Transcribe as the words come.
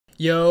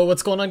Yo,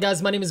 what's going on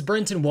guys? My name is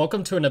Brent and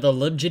welcome to another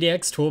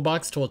LibGDX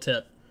Toolbox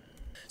tooltip.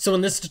 So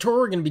in this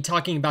tutorial, we're going to be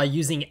talking about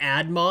using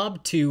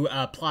AdMob to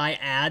apply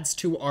ads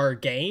to our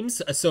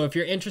games. So if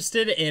you're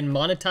interested in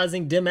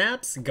monetizing dim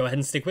apps, go ahead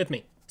and stick with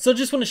me. So I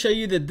just want to show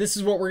you that this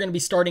is what we're going to be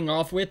starting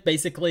off with.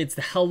 Basically, it's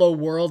the hello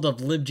world of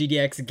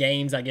LibGDX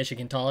games, I guess you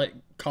can call it,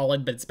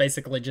 but it's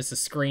basically just a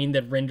screen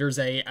that renders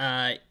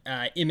a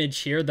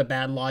image here, the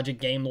Bad Logic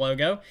game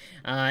logo,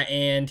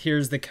 and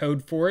here's the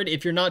code for it.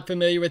 If you're not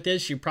familiar with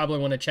this, you probably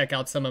want to check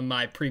out some of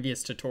my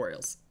previous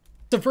tutorials.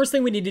 So first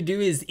thing we need to do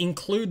is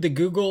include the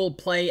Google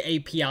Play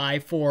API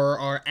for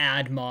our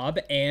AdMob,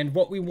 and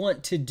what we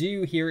want to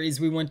do here is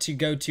we want to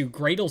go to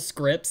Gradle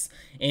scripts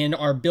in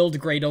our build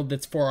Gradle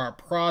that's for our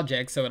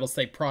project, so it'll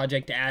say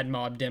Project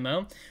AdMob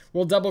Demo.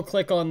 We'll double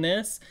click on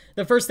this.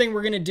 The first thing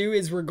we're going to do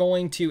is we're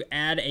going to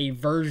add a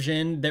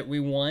version that we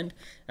want,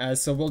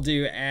 so we'll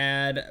do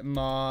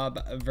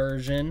AdMob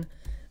version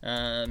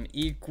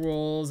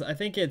equals, I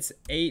think it's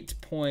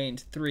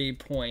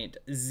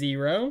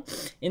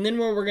 8.3.0, and then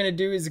what we're going to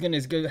do is going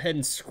to go ahead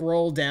and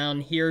scroll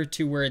down here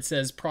to where it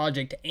says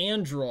Project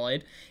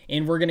Android,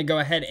 and we're going to go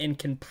ahead and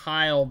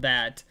compile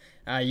that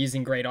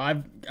using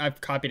Gradle.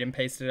 I've copied and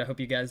pasted it, I hope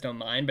you guys don't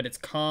mind, but it's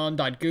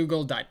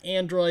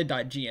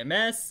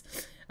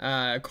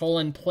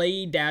com.google.android.gms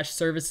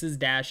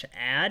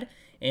 :play-services-add,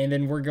 and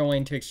then we're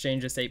going to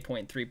exchange this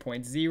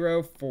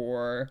 8.3.0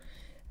 for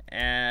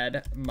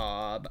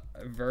AdMob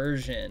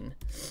version,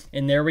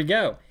 and there we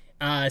go.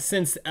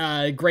 Since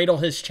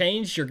Gradle has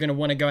changed, you're going to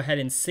want to go ahead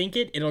and sync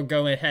it. It'll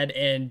go ahead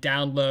and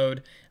download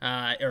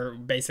or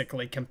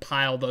basically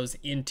compile those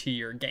into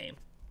your game.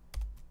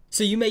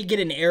 So you may get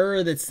an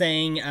error that's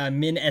saying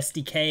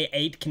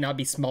MinSDK8 cannot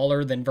be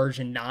smaller than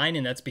version 9,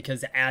 and that's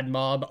because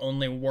AdMob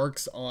only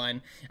works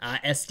on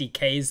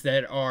SDKs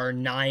that are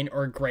 9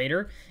 or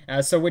greater.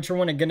 So what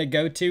you're going to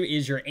go to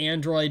is your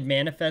Android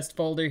manifest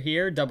folder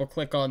here. Double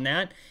click on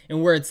that,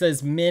 and where it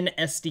says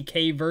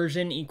MinSDK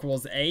version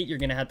equals 8, you're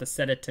going to have to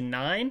set it to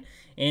 9,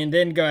 and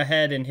then go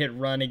ahead and hit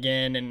run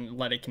again and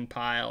let it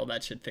compile.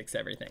 That should fix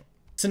everything.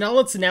 So now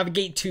let's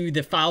navigate to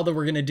the file that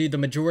we're going to do the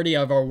majority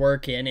of our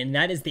work in, and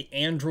that is the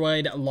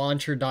Android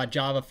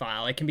launcher.java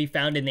file. It can be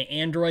found in the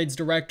Androids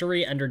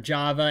directory under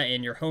Java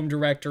and your home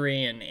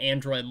directory and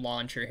Android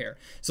launcher here.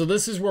 So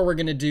this is where we're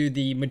going to do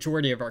the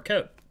majority of our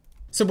code.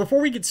 So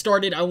before we get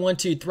started, I want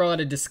to throw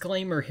out a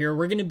disclaimer here.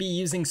 We're going to be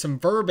using some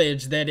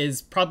verbiage that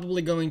is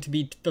probably going to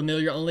be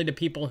familiar only to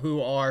people who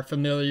are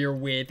familiar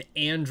with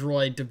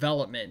Android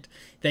development.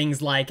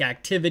 Things like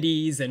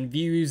activities and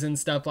views and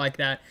stuff like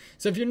that.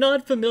 So if you're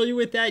not familiar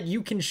with that,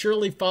 you can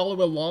surely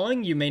follow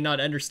along. You may not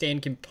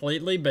understand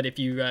completely, but if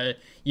you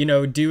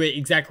do it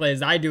exactly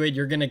as I do it,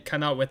 you're going to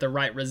come out with the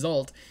right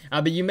result.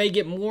 But you may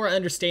get more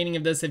understanding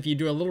of this if you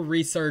do a little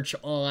research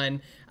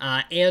on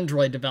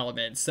Android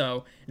development.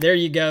 So there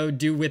you go.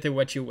 Do with it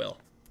what you will.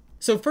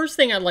 So first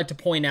thing I'd like to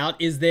point out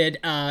is that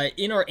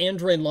in our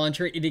Android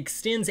launcher, it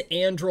extends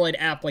Android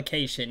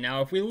application.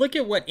 Now, if we look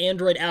at what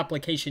Android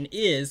application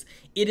is,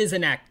 it is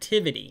an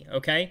activity,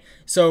 okay?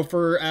 So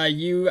for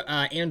you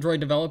Android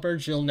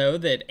developers, you'll know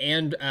that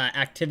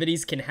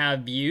activities can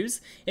have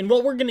views. And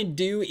what we're going to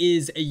do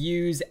is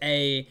use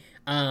a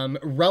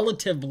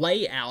relative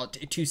layout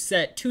to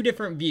set two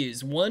different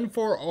views, one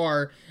for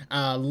our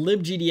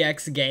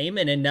LibGDX game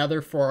and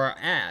another for our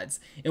ads.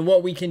 And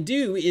what we can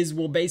do is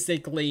we'll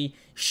basically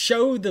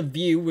show the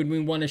view when we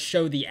want to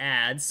show the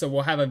ads. So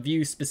we'll have a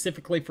view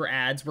specifically for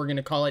ads. We're going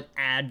to call it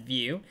add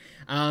view.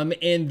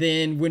 And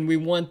then when we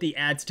want the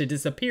ads to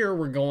disappear,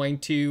 we're going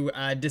to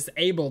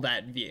disable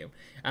that view.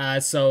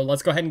 So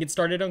let's go ahead and get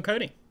started on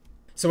coding.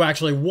 So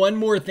actually, one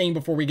more thing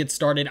before we get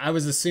started. I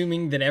was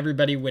assuming that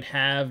everybody would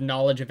have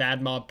knowledge of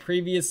AdMob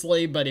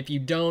previously, but if you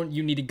don't,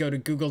 you need to go to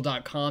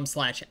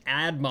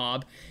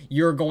google.com/AdMob.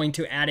 You're going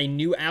to add a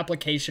new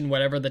application,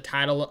 whatever the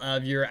title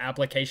of your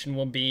application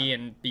will be,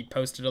 and be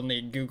posted on the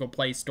Google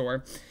Play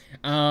Store.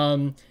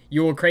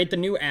 You will create the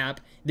new app.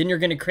 Then you're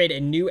going to create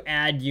a new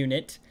ad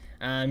unit.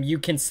 You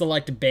can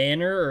select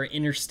banner or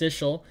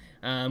interstitial.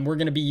 We're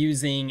going to be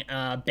using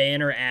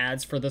banner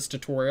ads for this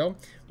tutorial.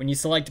 When you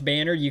select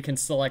banner, you can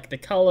select the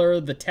color,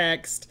 the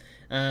text,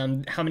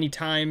 how many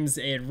times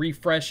it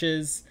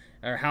refreshes,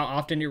 or how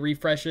often it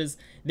refreshes.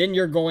 Then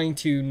you're going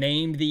to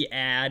name the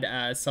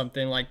ad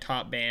something like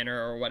top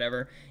banner or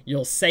whatever.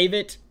 You'll save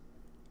it.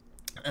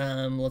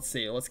 Let's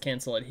see, let's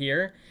cancel it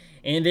here.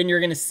 And then you're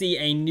going to see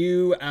a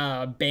new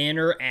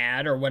banner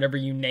ad, or whatever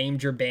you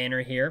named your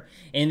banner here.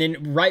 And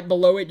then right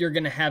below it, you're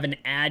going to have an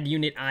ad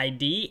unit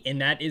ID, and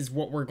that is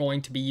what we're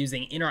going to be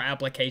using in our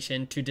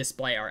application to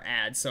display our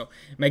ads. So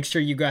make sure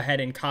you go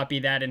ahead and copy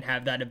that and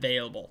have that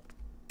available.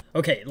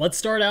 Okay, let's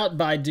start out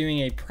by doing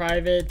a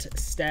private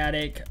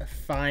static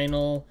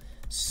final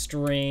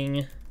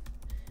string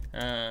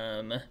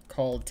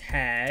called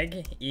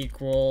tag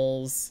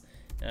equals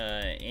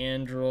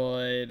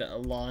Android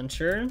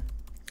launcher.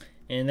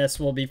 And this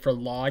will be for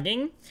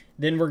logging.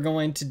 Then we're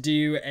going to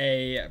do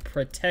a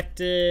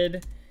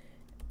protected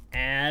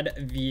add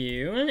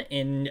view,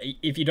 and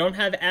if you don't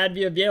have add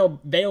view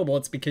available,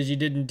 it's because you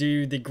didn't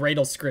do the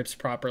Gradle scripts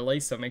properly,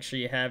 so make sure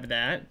you have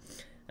that.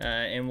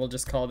 And we'll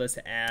just call this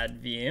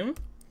add view.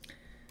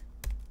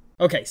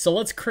 Okay, so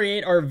let's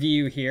create our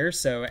view here.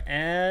 So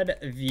add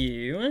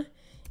view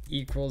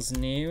equals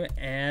new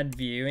add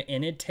view,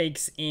 and it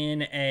takes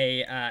in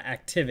a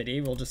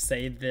activity. We'll just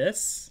say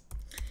this.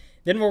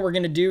 Then what we're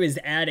going to do is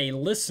add a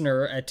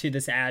listener to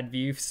this add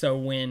view, so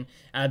when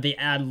the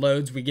ad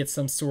loads, we get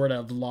some sort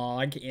of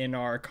log in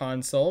our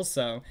console.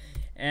 So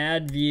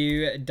add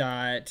view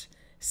dot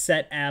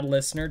set add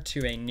listener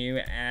to a new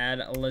add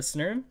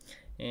listener,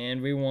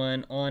 and we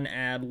want on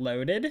add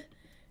loaded.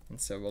 And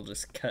so we'll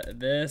just cut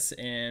this,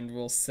 and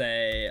we'll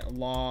say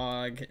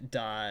log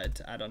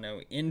dot, I don't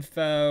know,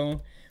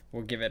 info.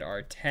 We'll give it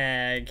our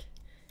tag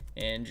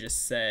and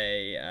just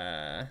say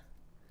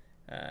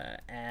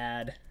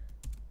add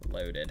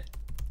loaded.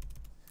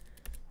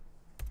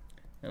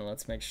 And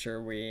let's make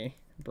sure we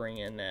bring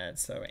in that.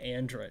 So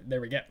Android, there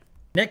we go.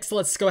 Next,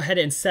 let's go ahead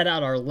and set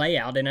out our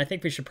layout, and I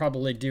think we should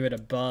probably do it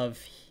above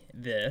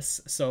this.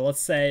 So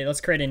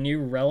let's create a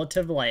new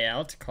relative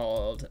layout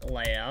called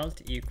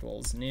layout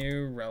equals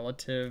new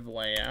relative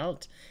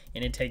layout,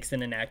 and it takes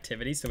in an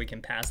activity, so we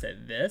can pass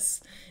it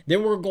this.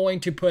 Then we're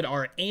going to put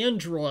our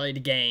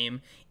Android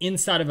game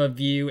inside of a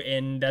view,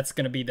 and that's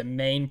going to be the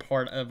main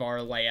part of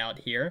our layout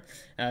here.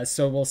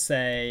 So we'll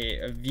say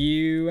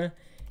view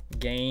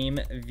game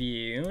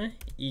view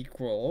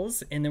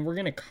equals, and then we're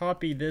going to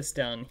copy this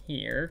down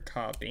here,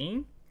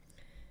 copy,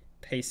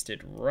 paste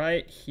it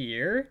right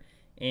here,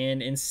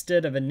 and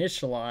instead of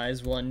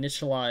initialize, we'll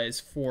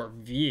initialize for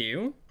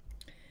view.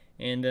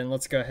 And then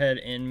let's go ahead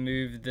and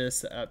move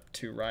this up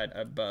to right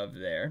above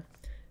there.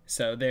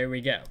 So there we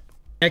go.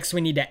 Next,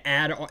 we need to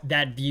add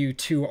that view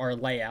to our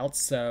layout.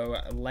 So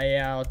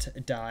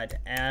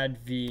layout.add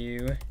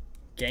view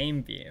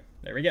game view.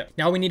 There we go.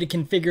 Now we need to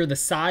configure the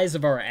size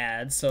of our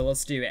ads. So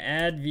let's do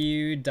add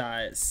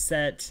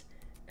view.set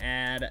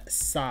add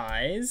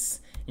size.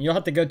 And you'll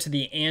have to go to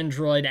the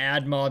Android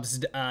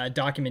AdMob's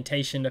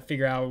documentation to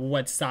figure out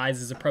what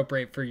size is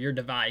appropriate for your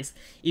device.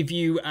 If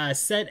you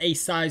set a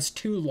size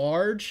too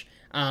large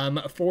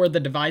for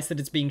the device that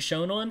it's being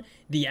shown on,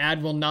 the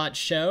ad will not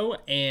show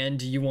and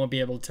you won't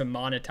be able to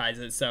monetize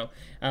it. So,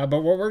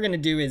 but what we're going to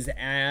do is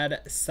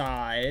add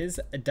size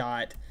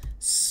dot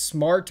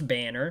smart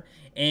banner,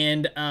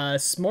 and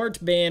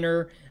smart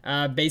banner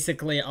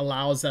basically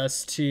allows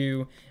us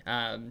to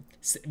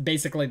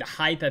basically the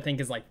height, I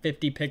think, is like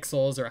 50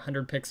 pixels or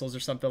 100 pixels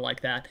or something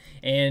like that,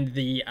 and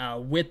the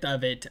width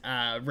of it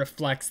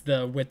reflects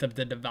the width of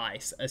the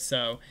device,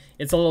 so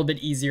it's a little bit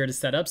easier to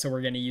set up, so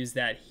we're going to use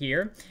that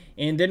here.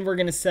 And then we're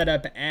going to set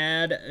up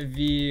add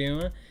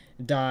view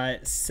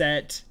dot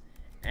set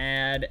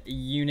add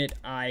unit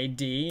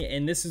ID,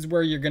 and this is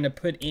where you're going to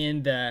put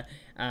in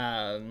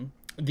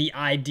the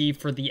ID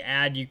for the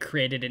ad you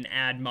created in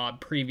AdMob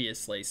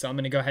previously. So I'm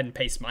going to go ahead and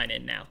paste mine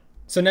in now.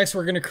 So next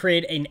we're going to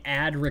create an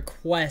ad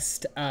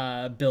request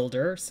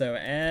builder. So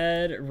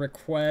add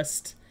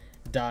request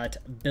dot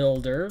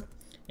builder,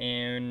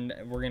 and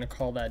we're going to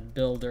call that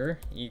builder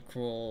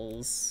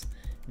equals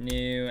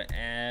new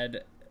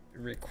ad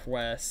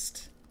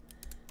request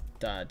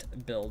dot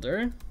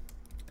builder.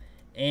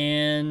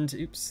 And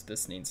oops,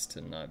 this needs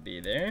to not be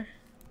there.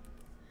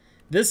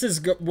 This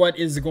is what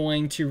is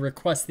going to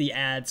request the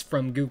ads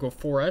from Google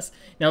for us.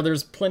 Now,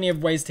 there's plenty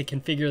of ways to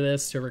configure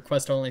this to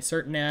request only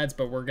certain ads,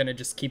 but we're going to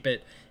just keep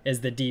it as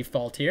the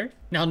default here.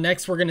 Now,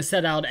 next, we're going to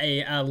set out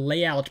a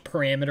layout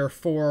parameter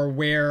for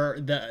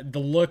where the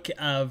look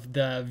of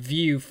the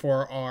view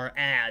for our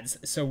ads.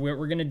 So what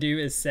we're going to do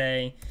is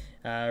say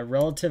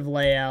relative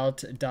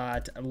layout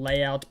dot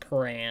layout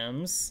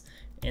params,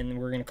 and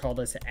we're going to call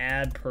this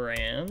add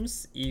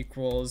params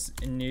equals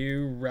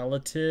new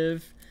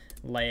relative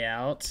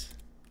layout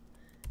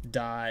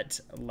dot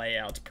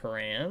layout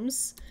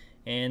params,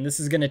 and this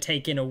is going to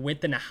take in a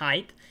width and a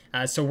height,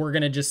 so we're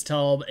going to just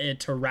tell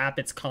it to wrap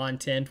its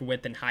content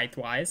width and height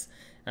wise.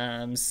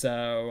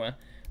 So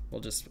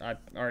we'll just, I've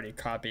already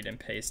copied and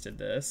pasted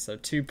this, so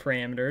two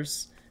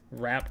parameters,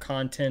 wrap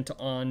content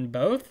on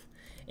both,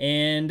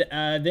 and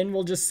then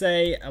we'll just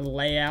say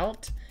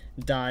layout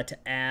dot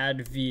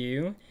add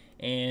view,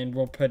 and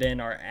we'll put in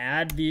our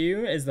add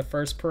view as the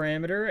first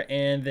parameter,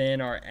 and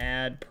then our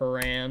add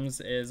params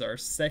is our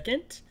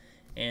second.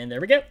 And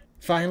there we go.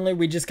 Finally,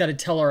 we just got to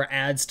tell our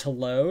ads to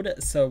load.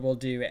 So we'll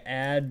do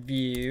add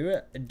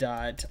view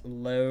dot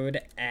load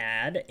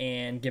ad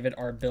and give it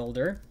our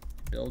builder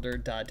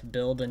dot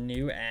build a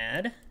new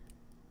ad.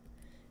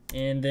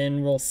 And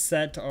then we'll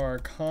set our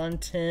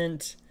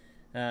content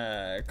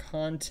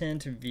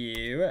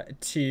view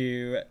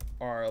to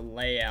our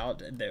layout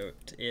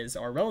that is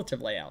our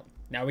relative layout.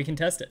 Now we can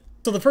test it.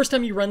 So the first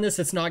time you run this,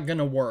 it's not going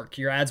to work.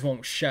 Your ads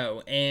won't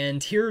show.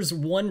 And here's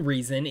one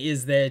reason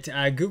is that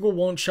Google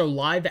won't show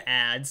live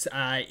ads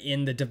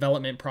in the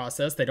development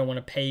process. They don't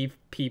want to pay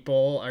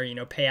people or,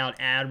 pay out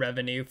ad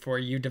revenue for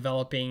you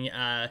developing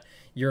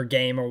your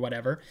game or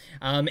whatever.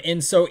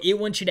 And so it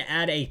wants you to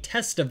add a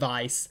test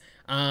device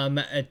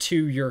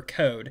to your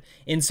code.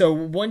 And so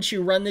once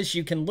you run this,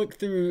 you can look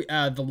through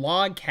the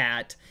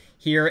logcat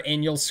here,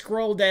 and you'll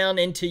scroll down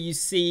until you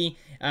see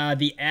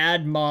the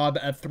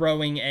AdMob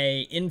throwing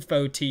a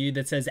info to you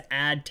that says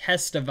add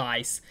test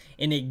device,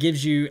 and it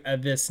gives you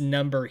this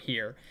number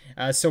here.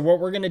 So what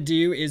we're going to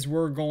do is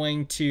we're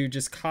going to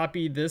just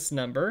copy this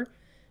number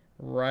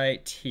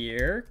right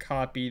here,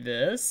 copy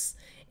this,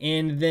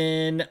 and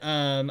then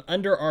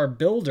under our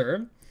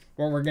builder,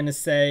 what we're going to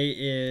say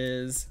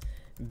is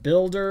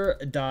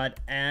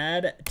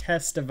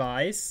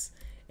builder.addTestDevice,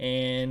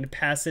 and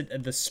pass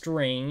it the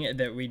string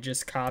that we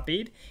just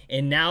copied,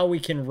 and now we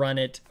can run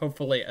it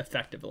hopefully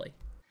effectively.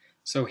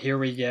 So here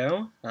we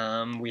go.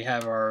 We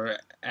have our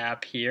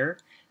app here,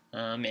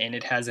 and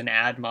it has an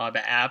AdMob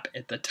app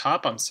at the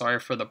top. I'm sorry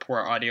for the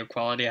poor audio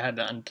quality. I had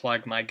to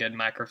unplug my good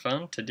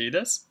microphone to do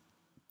this.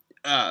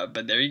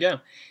 But there you go.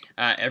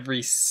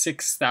 Every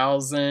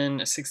 60,000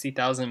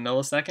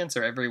 milliseconds,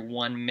 or every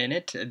 1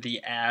 minute,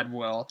 the ad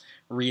will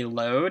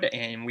reload,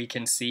 and we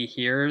can see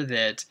here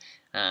that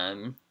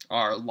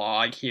our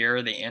log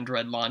here, the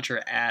Android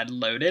launcher ad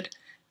loaded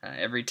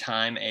every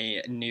time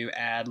a new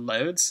ad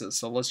loads.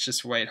 So let's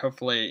just wait.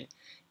 Hopefully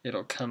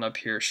it'll come up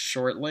here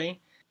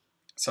shortly.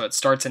 So it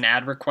starts an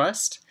ad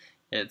request.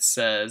 It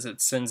says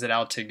it sends it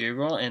out to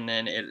Google, and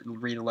then it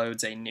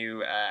reloads a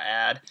new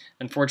ad.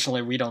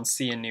 Unfortunately, we don't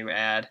see a new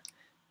ad,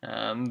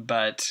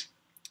 but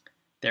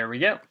there we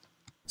go.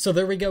 So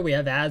there we go, we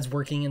have ads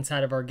working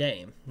inside of our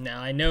game.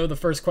 Now I know the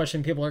first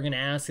question people are going to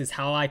ask is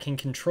how I can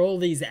control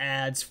these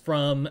ads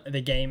from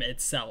the game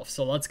itself.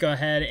 So let's go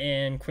ahead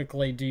and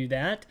quickly do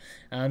that.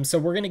 So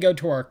we're going to go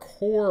to our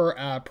core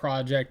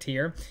project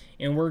here,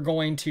 and we're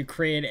going to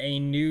create a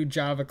new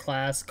Java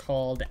class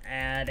called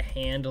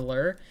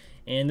AdHandler.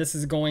 And this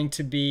is going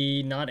to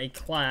be not a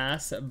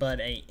class, but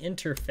an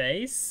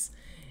interface.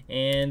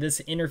 And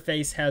this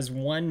interface has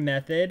one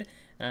method,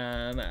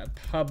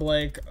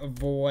 public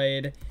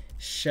void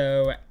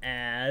show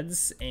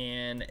ads,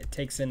 and it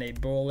takes in a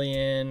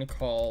boolean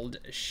called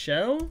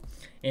show,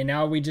 and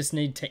now we just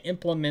need to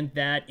implement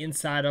that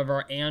inside of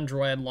our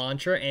Android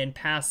launcher and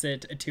pass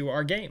it to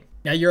our game.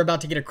 Now you're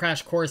about to get a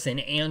crash course in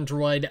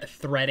Android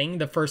threading.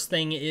 The first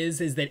thing is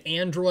that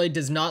Android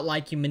does not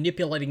like you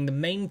manipulating the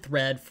main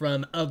thread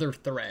from other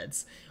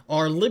threads.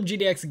 Our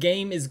LibGDX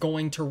game is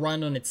going to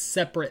run on its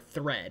separate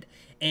thread,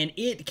 and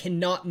it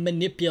cannot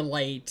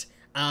manipulate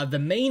the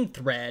main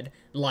thread,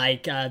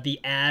 like the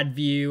ad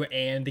view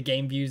and the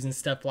game views and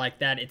stuff like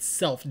that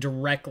itself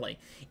directly.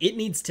 It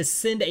needs to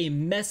send a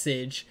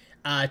message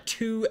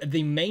to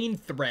the main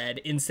thread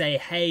and say,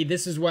 hey,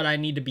 this is what I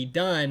need to be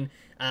done.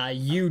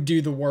 You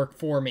do the work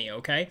for me,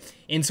 okay?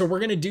 And so we're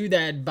going to do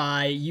that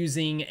by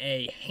using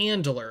a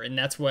handler, and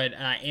that's what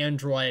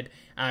Android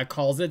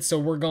calls it. So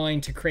we're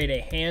going to create a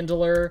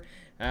handler,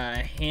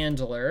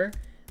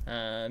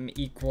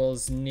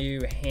 equals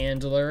new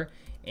handler,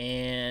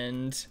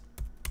 and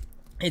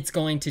it's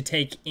going to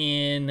take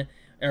in,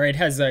 or it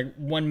has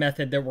one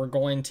method that we're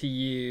going to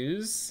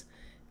use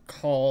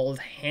called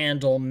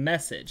handle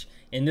message,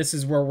 and this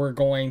is where we're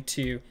going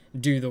to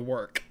do the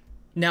work.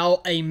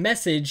 Now a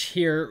message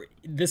here,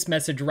 this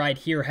message right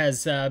here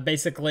has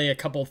basically a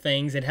couple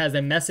things. It has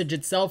a message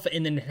itself,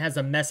 and then it has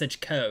a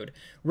message code.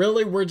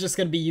 Really, we're just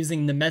going to be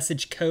using the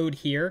message code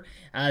here,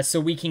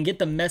 so we can get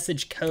the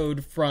message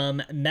code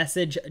from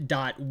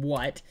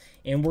message.what,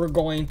 and we're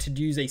going to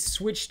use a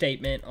switch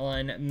statement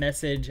on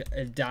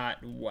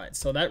message.what.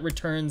 So that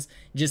returns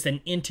just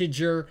an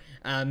integer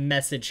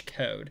message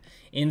code.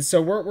 And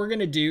so what we're going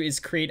to do is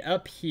create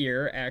up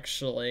here,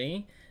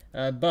 actually,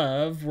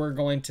 above, we're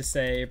going to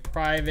say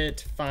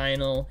private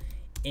final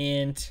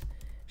int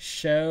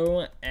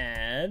show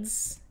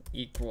ads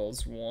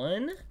equals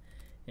 1,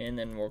 and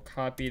then we'll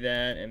copy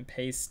that and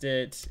paste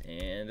it,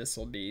 and this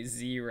will be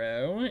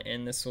 0,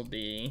 and this will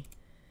be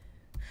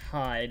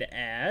hide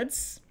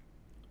ads.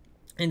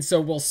 And so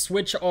we'll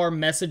switch our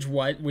message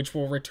what, which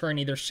will return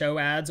either show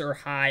ads or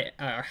hide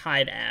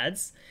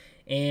ads,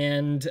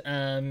 and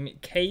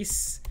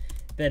case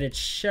that it's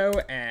show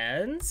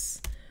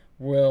ads,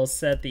 we'll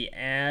set the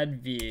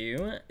ad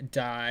view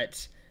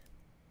dot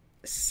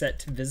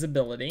set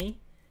visibility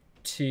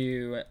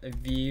to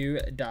view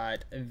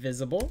dot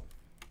visible,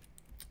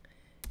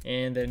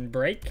 and then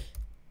break.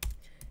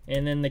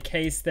 And then the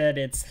case that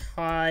it's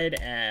hide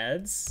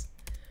ads,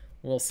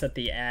 we'll set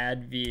the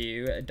ad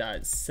view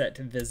dot set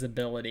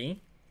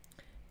visibility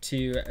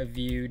to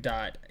view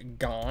dot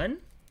gone,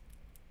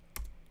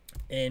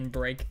 and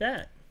break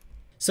that.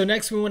 So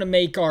next we want to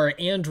make our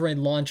Android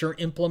launcher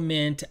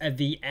implement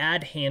the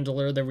ad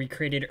handler that we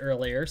created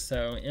earlier.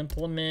 So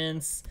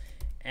implements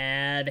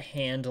ad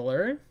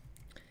handler,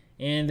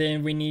 and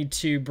then we need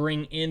to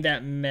bring in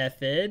that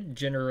method,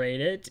 generate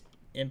it,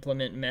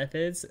 implement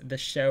methods, the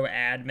show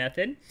ad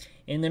method,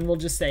 and then we'll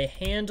just say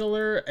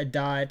handler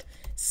dot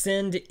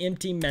send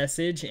empty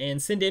message,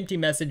 and send empty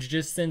message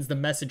just sends the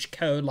message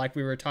code like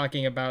we were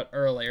talking about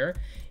earlier.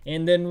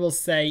 And then we'll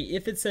say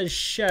if it says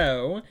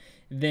show,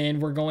 then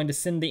we're going to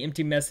send the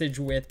empty message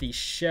with the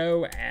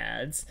show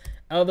ads.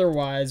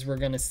 Otherwise, we're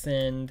going to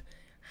send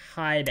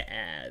hide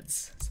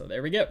ads. So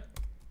there we go.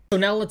 So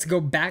now let's go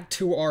back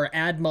to our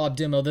AdMob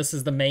demo. This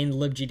is the main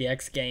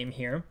LibGDX game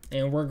here.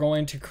 And we're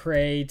going to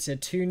create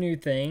two new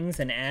things,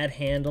 an ad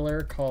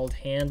handler called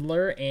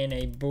handler and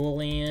a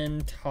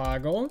Boolean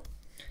toggle.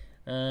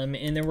 And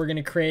then we're going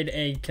to create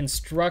a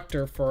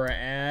constructor for our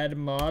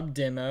AdMob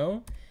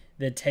demo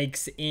that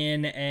takes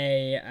in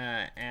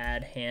a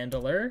ad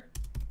handler.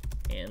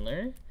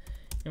 And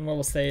what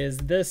we'll say is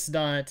this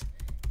dot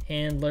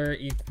handler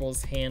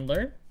equals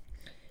handler.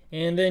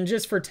 And then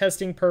just for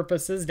testing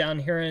purposes, down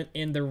here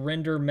in the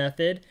render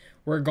method,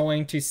 we're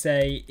going to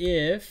say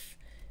if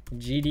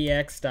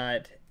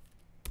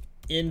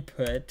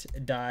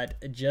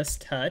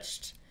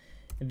gdx.input.justTouched,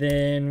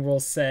 then we'll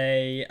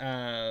say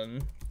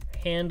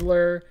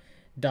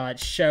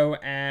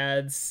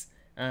handler.showAds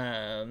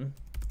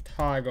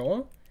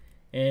toggle,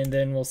 and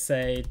then we'll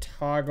say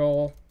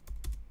toggle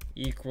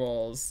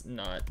equals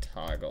not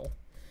toggle.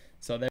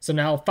 So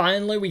now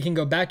finally we can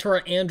go back to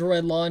our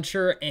Android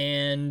launcher,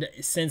 and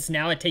since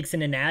now it takes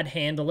in an ad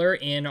handler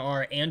and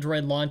our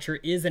Android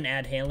launcher is an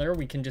ad handler,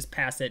 we can just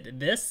pass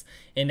it this,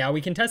 and now we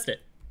can test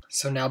it.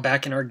 So now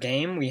back in our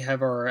game, we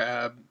have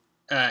our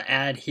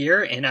ad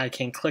here, and I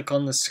can click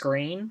on the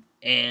screen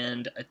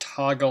and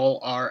toggle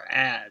our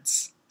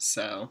ads.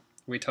 So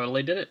we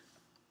totally did it.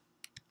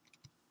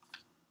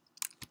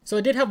 So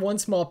I did have one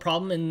small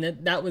problem,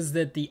 and that was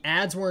that the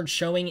ads weren't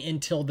showing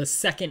until the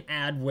second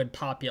ad would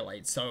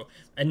populate. So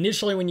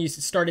initially when you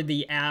started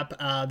the app,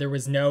 there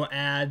was no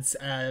ads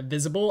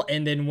visible,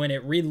 and then when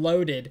it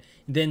reloaded,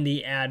 then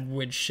the ad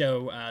would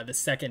show the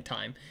second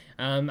time.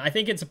 I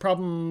think it's a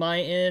problem on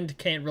my end.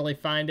 Can't really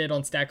find it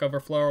on Stack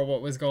Overflow or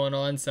what was going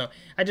on, so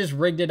I just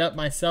rigged it up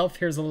myself.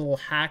 Here's a little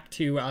hack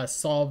to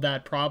solve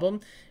that problem.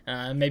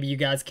 Maybe you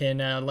guys can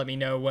let me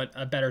know what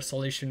a better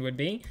solution would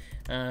be.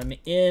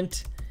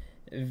 Int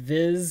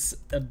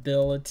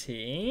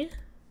visibility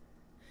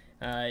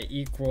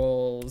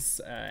equals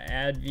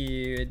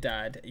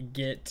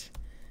adview.get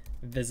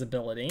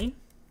visibility,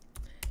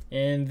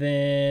 and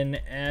then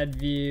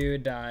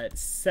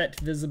adview.set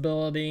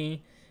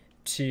visibility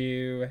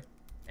to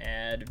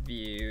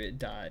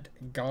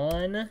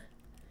adview.gone,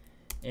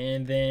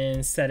 and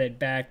then set it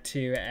back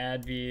to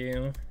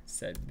adview,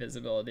 set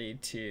visibility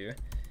to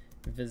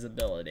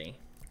visibility.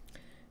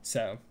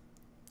 So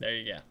there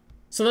you go.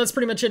 So that's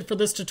pretty much it for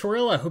this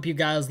tutorial. I hope you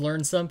guys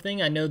learned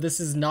something. I know this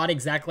is not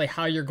exactly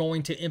how you're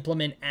going to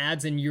implement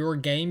ads in your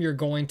game. You're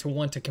going to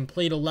want to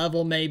complete a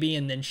level maybe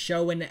and then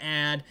show an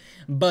ad.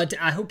 But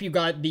I hope you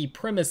got the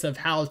premise of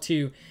how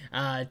to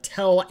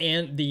tell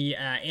the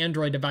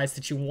Android device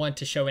that you want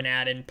to show an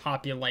ad and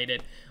populate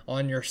it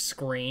on your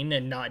screen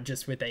and not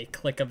just with a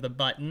click of the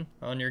button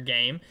on your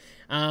game.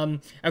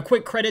 A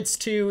quick credits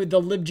to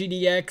the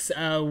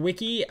LibGDX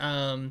wiki.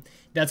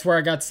 That's where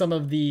I got some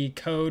of the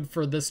code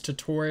for this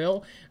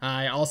tutorial.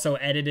 I also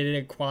edited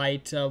it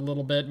quite a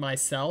little bit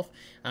myself.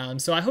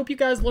 So I hope you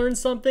guys learned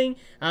something.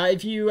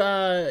 If you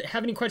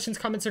have any questions,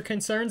 comments, or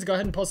concerns, go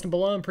ahead and post them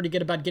below. I'm pretty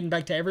good about getting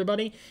back to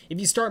everybody.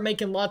 If you start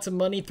making lots of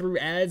money through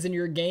ads in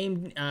your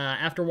game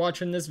after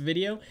watching this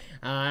video,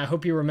 I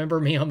hope you remember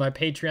me on my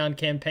Patreon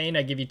campaign.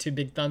 I give you 2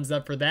 big thumbs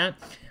up for that.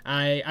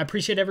 I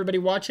appreciate everybody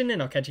watching,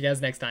 and I'll catch you guys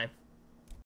next time.